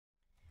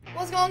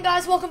What's going on,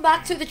 guys? Welcome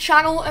back to the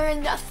channel,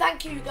 and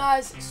thank you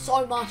guys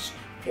so much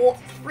for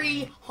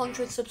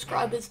 300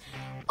 subscribers.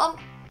 Now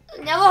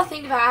that I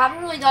think about it, I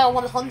haven't really done a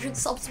 100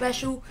 sub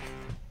special,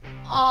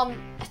 a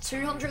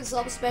 200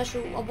 sub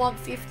special, a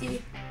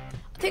 150.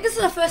 I think this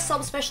is the first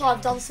sub special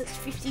I've done since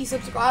 50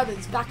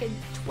 subscribers back in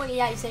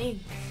 2018.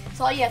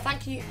 So yeah,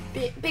 thank you,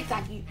 big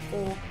thank you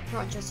for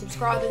 300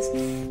 subscribers.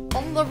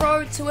 On the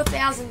road to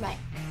 1,000, mate.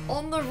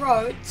 On the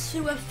road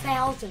to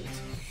 1,000.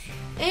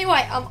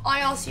 Anyway, I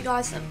asked you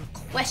guys some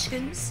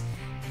questions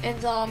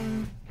and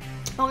on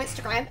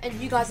Instagram, and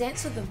you guys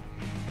answered them.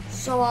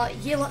 So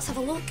yeah, let's have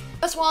a look.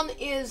 First one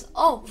is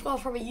we've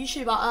got from a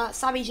YouTuber,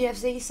 Sammy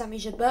GFZ, Sammy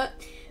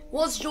G.O.A.T.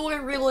 Was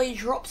Jordan really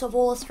dropped of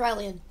all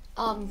Australian?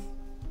 No,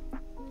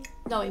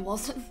 he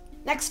wasn't.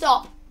 Next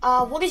up,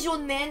 what is your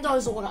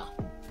Nando's order?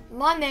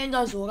 My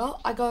Nando's order,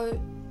 I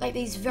go like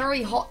these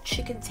very hot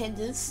chicken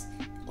tenders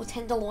or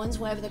tenderloins,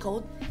 whatever they're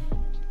called,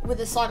 with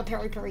a side of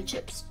peri-peri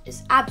chips.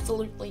 It's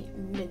absolutely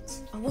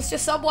mint. And what's your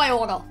Subway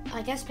order?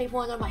 I guess people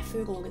want to know my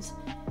food orders.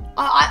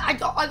 I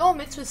got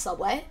mixed with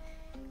Subway,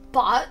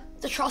 but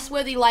the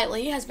trustworthy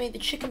lately has been the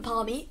chicken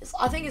palmy.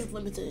 I think it's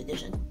limited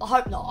edition. I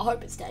hope not. I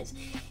hope it stays.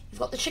 You've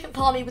got the chicken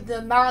palmy with the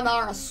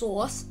marinara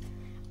sauce,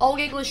 Old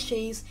English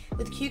cheese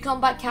with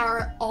cucumber,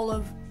 carrot,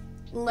 olive,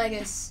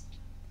 lettuce,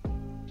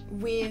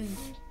 with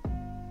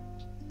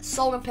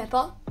salt and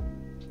pepper.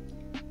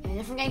 And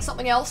if I'm getting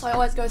something else, I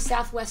always go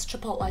Southwest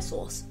Chipotle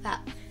sauce.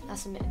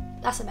 That's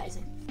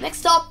amazing.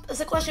 Next up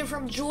is a question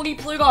from Geordie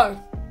Pluto.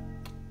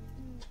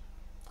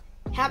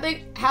 How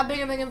big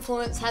of an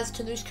influence has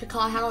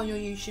QnA had on your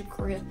YouTube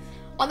career?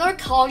 I know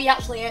Carly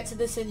actually answered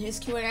this in his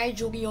Q&A.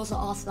 Geordie also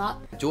asked that.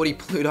 Geordie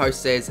Pluto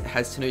says,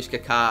 has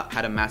QnA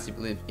had a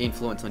massive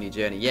influence on your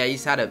journey? Yeah,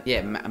 he's had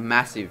a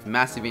massive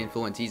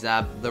influence. He's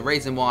the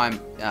reason why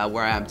I'm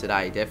where I am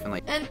today,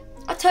 definitely. And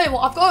I tell you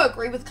what, I've got to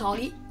agree with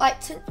Carly. Like,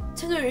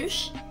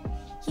 Tanush,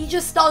 he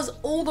just does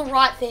all the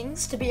right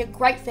things to be a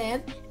great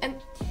fan. And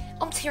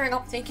I'm tearing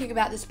up thinking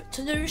about this, but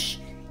Tanush,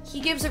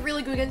 he gives a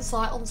really good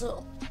insight onto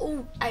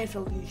all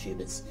AFL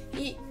YouTubers.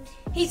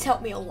 He's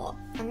helped me a lot.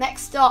 And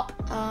next up,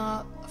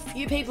 a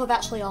few people have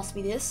actually asked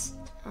me this,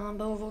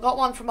 but we've got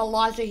one from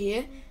Elijah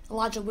here,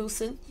 Elijah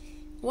Wilson.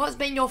 What has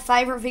been your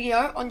favourite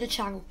video on your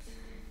channel?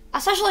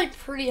 That's actually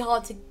pretty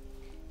hard to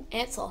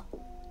answer.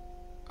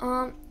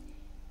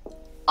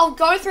 I'll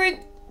go through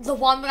the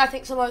one that I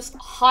think is the most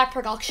high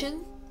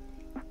production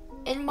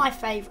and my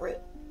favourite.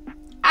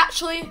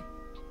 Actually,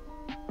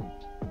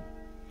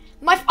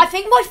 I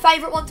think my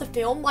favourite one to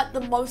film, like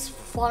the most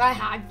fun I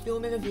had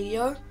filming a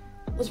video,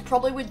 was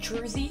probably with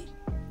Druzy.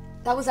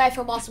 That was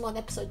AFL Mastermind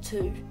episode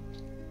 2.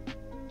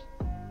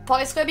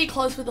 But it's going to be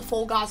close with the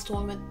Fall Guys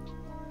tournament.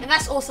 And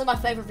that's also my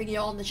favourite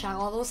video on the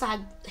channel. I've also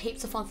had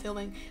heaps of fun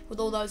filming with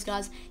all those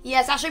guys.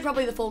 Yeah, it's actually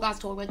probably the Fall Guys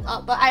tournament.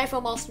 But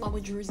AFL Mastermind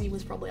with Druzy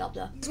was probably up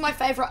there. This is my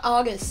favourite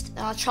artist,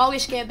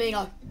 Childish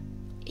Gambino.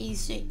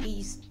 He's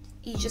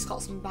just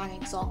got some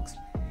banging songs.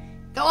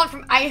 Go on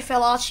from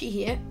AFL Archie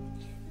here.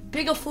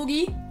 Bigger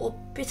footy or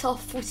bitter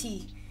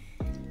footy?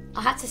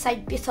 I had to say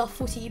bitter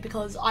footy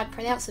because I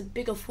pronounce it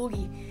bigger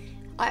footy.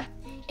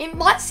 It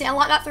might sound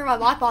like that through my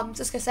mic, but I'm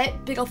just gonna say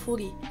it bigger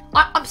footy.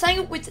 I'm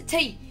saying it with the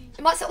T.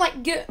 It might sound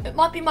like G. It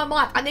might be my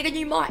mic. I need a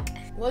new mic.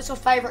 What's your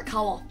favourite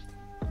colour?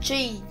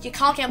 Gee, you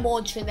can't get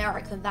more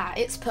generic than that.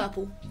 It's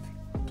purple.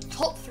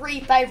 Top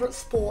 3 favourite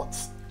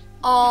sports.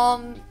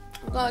 I'm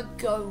gonna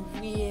go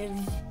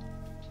with.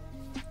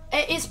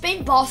 It's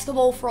been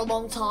basketball for a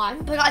long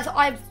time, but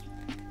I've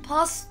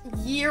past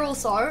year or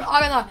so, I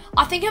don't know.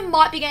 I think I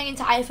might be getting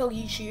into AFL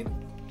YouTube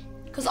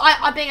because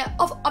I've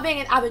been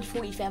an avid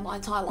footy fan my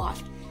entire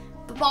life.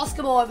 But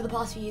basketball over the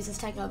past few years has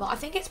taken over. I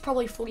think it's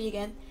probably footy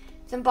again,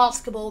 then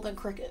basketball, then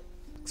cricket.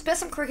 Expect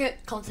some cricket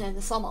content in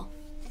the summer.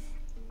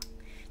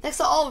 Next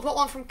up, we've got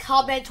one from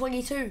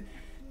Cardman22.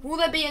 Will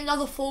there be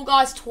another Fall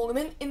Guys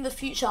tournament in the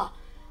future?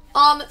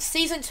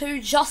 Season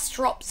 2 just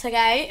dropped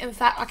today. In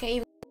fact, I can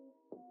even.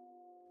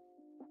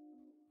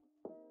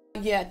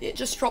 Yeah, it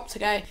just dropped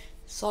today.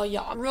 So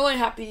yeah, I'm really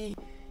happy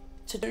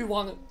to do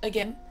one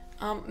again.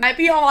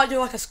 Maybe I might do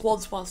like a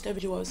squads one instead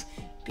of duos.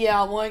 But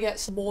yeah, I want to get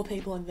some more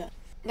people in there.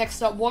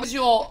 Next up, what's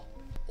your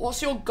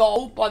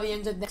goal by the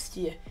end of next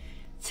year?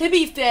 To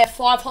be fair,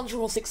 500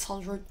 or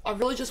 600. I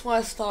really just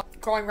want to start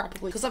growing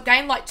rapidly because I've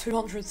gained like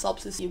 200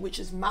 subs this year, which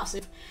is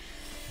massive.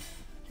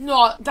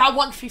 No, about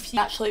 150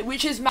 actually,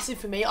 which is massive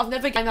for me. I've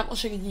never gained that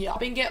much in a year. I've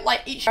been getting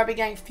like each year I've been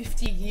getting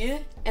 50 a year,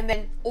 and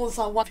then all of a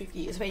sudden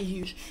 150 is very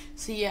huge.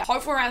 So yeah,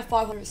 hopefully around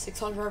 500,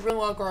 600. I really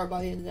want to grow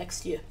by the end of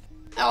next year.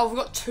 Now we've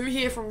got 2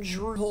 here from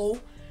Drew Hall.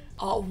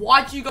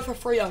 Why do you go for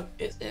Freo?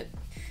 It's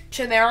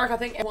generic. I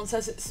think everyone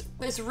says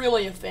it's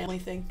really a family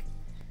thing.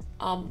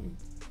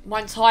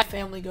 My entire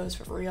family goes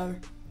for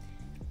Freo.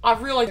 I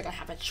really don't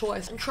have a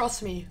choice, and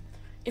trust me,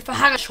 if I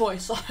had a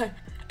choice,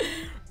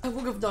 I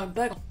would have known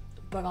better.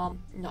 But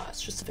no,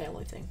 it's just a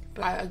family thing.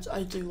 But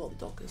I do love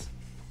the Dockers.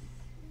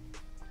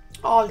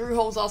 Oh, Drew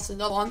Hall's asked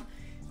another one.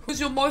 Who's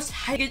your most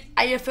hated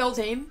AFL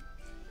team?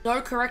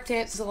 No correct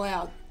answers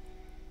allowed.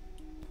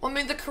 I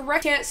mean, the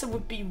correct answer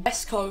would be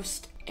West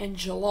Coast and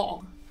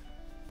Geelong.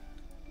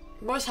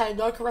 Most hated,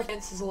 no correct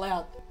answers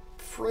allowed.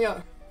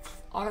 Freo.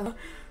 I don't know.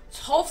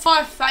 Top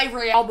 5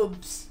 favourite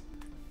albums.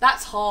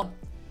 That's hard.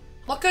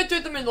 I'm not going to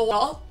do them in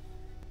order.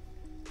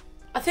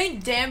 I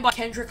think Damn by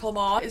Kendrick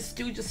Lamar is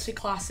still just a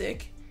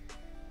classic.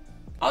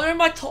 I'll do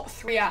my top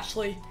 3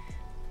 actually.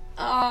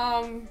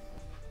 Probably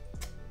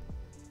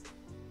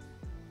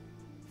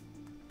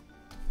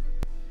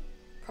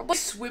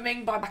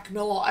Swimming by Mac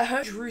Miller. I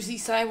heard Druzy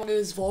say in one of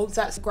his vlogs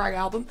that's a great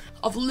album.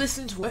 I've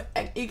listened to it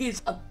and it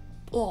is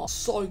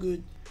so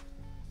good.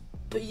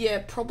 But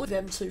yeah, probably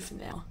them two for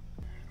now.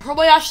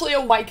 Probably actually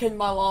Awaken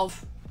My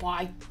Love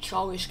by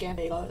Childish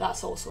Gambino.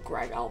 That's also a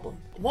great album.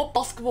 What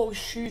basketball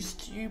shoes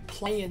do you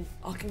play in?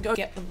 I can go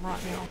get them right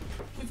now.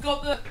 We've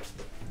got the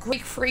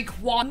Greek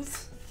Freak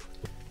ones.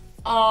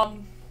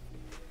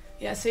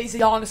 Yeah, so these are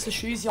Giannis'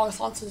 shoes. Giannis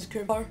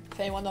Antetokounmpo, if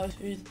anyone knows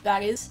who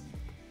that is.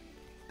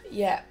 But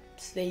yeah,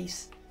 it's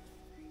these.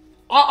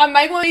 I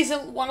made one of these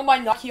in one of my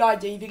Nike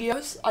ID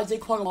videos I did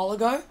quite a while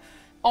ago.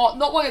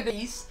 Not one of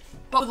these,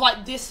 but with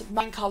like this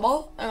main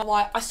colour. And I'm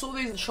like, I saw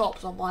these in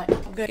shops. I'm like,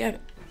 I'm gonna get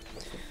it.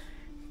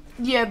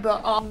 Yeah,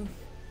 but not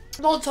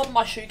on top of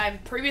my shoe game.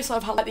 Previously,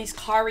 I've had like these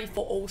Kyrie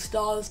for All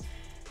Stars.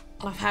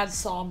 I've had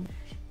some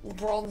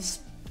LeBron's,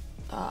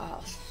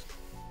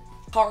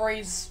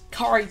 Curry's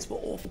were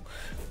awful,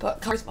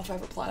 but Curry's my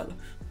favourite player.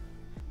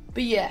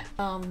 But yeah,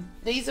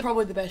 these are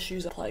probably the best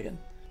shoes I've played in.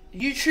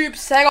 YouTube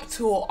setup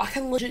tour. I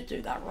can legit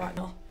do that right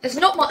now. There's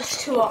not much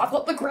to it. I've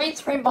got the green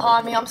screen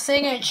behind me. I'm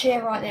sitting in a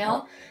chair right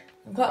now.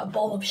 I've got a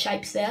bowl of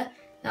shapes there.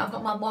 Now I've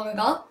got my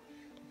monitor.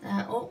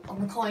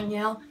 I'm recording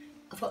now.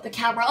 I've got the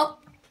camera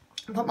up.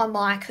 I've got my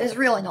mic. There's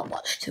really not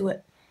much to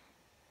it.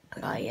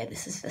 But yeah,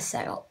 this is the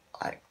setup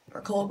I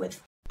record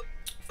with.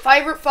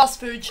 Favourite fast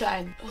food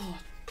chain? Oh,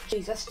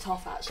 jeez, that's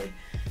tough actually.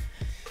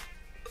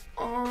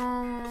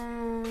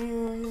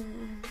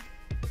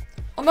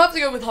 I'm gonna have to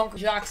go with Hungry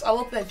Jack's. I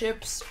love their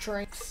chips,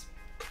 drinks,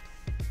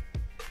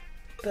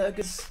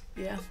 burgers.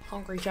 Yeah,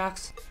 Hungry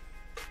Jack's.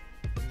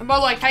 And by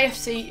the way,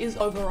 KFC is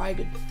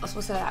overrated. I just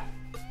want to say that.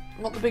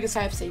 I'm not the biggest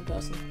KFC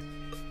person.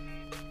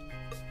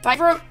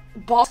 Favourite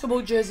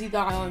basketball jersey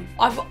that I own?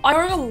 I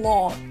own a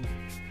lot.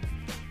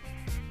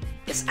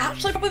 It's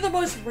actually probably the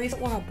most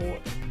recent one I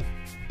bought.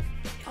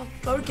 I'll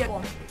go get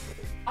one.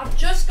 I've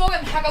just gone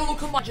and had a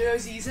look at my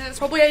jerseys, and it's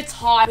probably a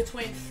tie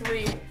between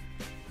 3.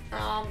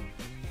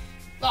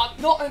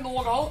 Not in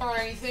order or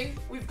anything.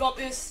 We've got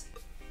this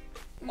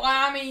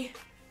Miami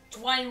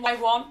Dwayne Wade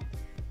one.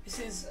 This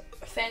is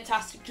a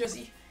fantastic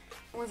jersey.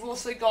 And we've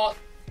also got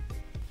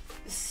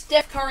the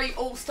Steph Curry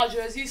All-Star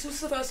jersey. This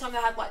was the first time they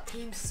had like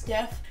Team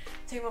Steph,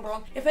 Team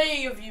LeBron. If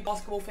any of you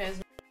basketball fans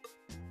know.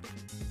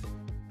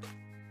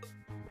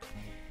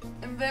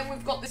 And then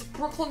we've got this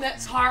Brooklyn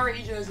Nets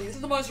Tyree jersey. This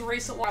is the most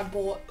recent one I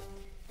bought.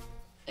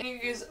 And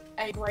it is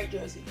a great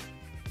jersey.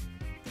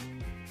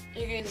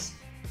 It is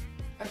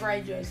a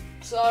great jersey.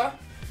 So,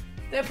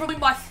 they're probably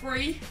my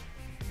 3.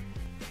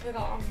 But,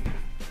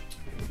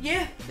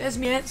 yeah, there's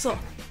my answer.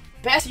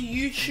 Best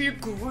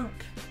YouTube group.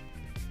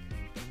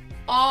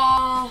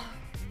 I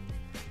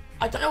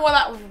don't know what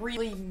that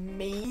really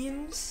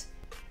means.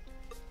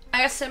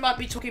 I guess they might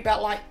be talking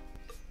about, like,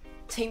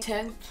 Team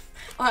 10.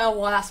 I don't know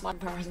why that's my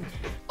comparison.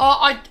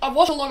 I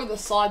watch a lot of the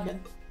Sidemen.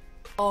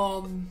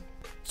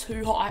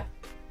 Too Hype.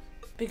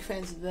 Big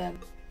fans of them.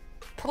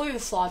 Probably the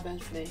Sidemen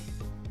for me.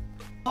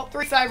 Top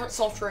 3 favourite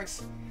soft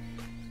drinks.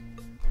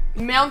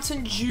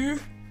 Mountain Dew,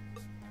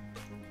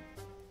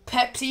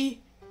 Pepsi,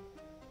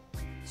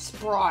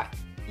 Sprite.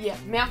 Yeah,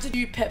 Mountain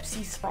Dew,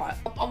 Pepsi, Sprite.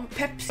 I'm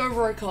Pepsi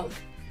over a Coke.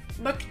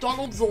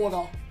 McDonald's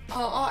order.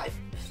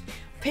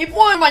 People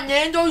want my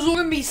Nando's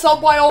order, me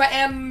Subway order,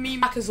 and me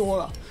Macca's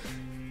order.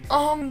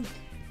 I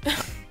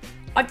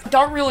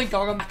don't really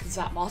go to Macca's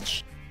that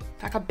much. In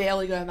fact, I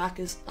barely go to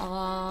Macca's.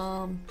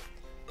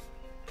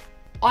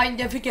 I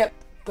never get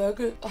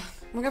burger.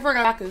 Whenever I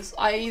go to Macca's,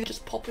 I either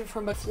just pop in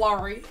from a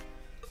McFlurry,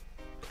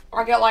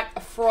 or I get like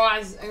a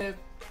fries and a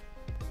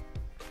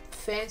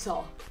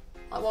Fanta,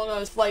 like one of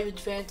those flavoured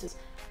Fantas.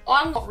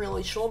 I'm not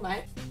really sure,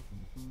 mate.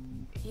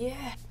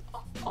 Yeah.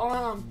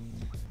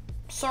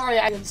 Sorry,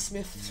 Aiden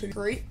Smith, too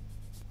great.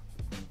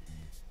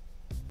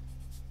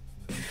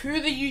 Who are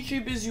the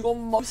YouTubers you're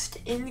most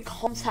in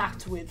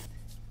contact with?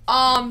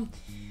 AFL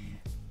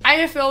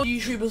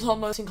YouTubers I'm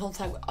most in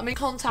contact with. I'm in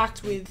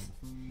contact with.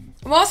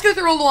 I'm gonna go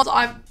through all the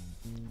ones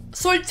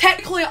So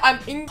technically, I'm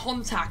in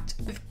contact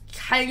with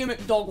Kagan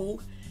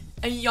McDougall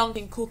and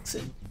Youngkin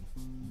Cookson.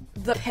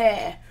 The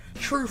pair.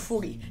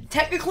 Truthfully.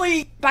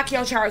 Technically,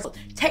 Backyard Charizard.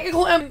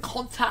 Technically, I'm in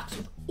contact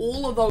with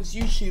all of those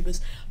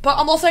YouTubers, but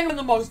I'm not saying I'm in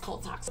the most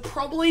contacts.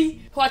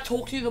 Probably who I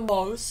talk to the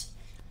most.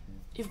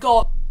 You've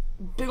got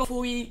Bigger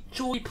Fully,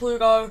 Julie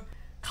Pluto,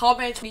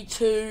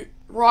 Carman22,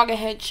 Raga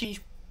Henchi,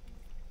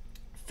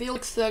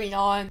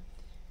 Felix39,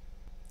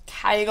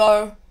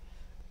 Kago,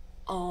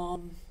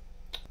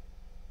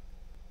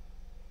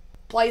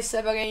 Blaze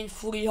 17,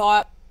 Fully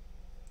Hype.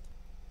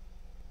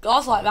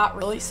 Guys like that,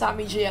 really.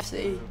 Sammy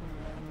GFC.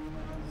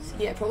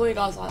 Yeah, probably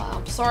guys like that.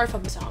 I'm sorry if I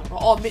missed out.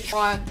 Oh, Mitch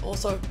Ryan,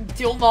 also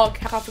Dilnog,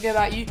 how can I forget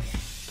about you?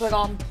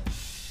 But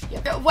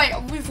yeah. Wait,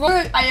 we've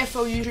got an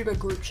AFL YouTuber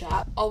group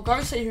chat. I'll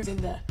go see who's in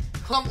there.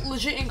 Cause I'm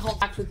legit in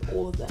contact with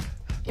all of them.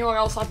 Anyone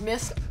else I've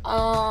missed?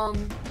 No,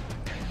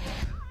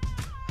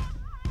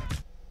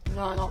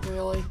 not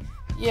really.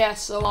 Yeah,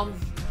 so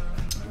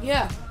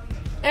yeah.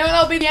 Anyway,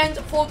 that'll be the end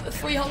for the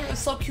 300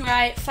 sub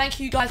QnA. Thank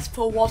you guys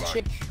for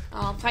watching.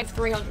 Thanks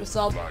 300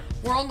 subs.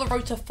 We're on the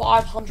road to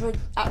 500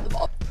 at the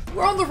moment.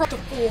 We're on the road to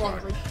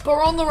 400, but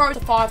we're on the road to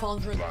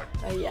 500.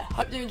 So yeah,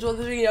 hope you enjoyed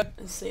the video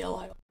and see you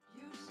later.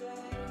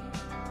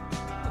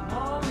 I'm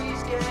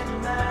always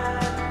getting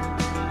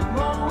mad, I'm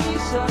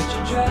always such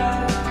a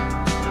drag,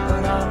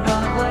 but I'm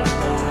not like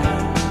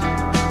that.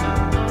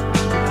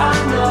 I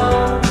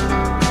know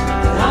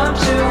that I'm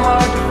too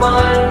hard to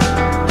find.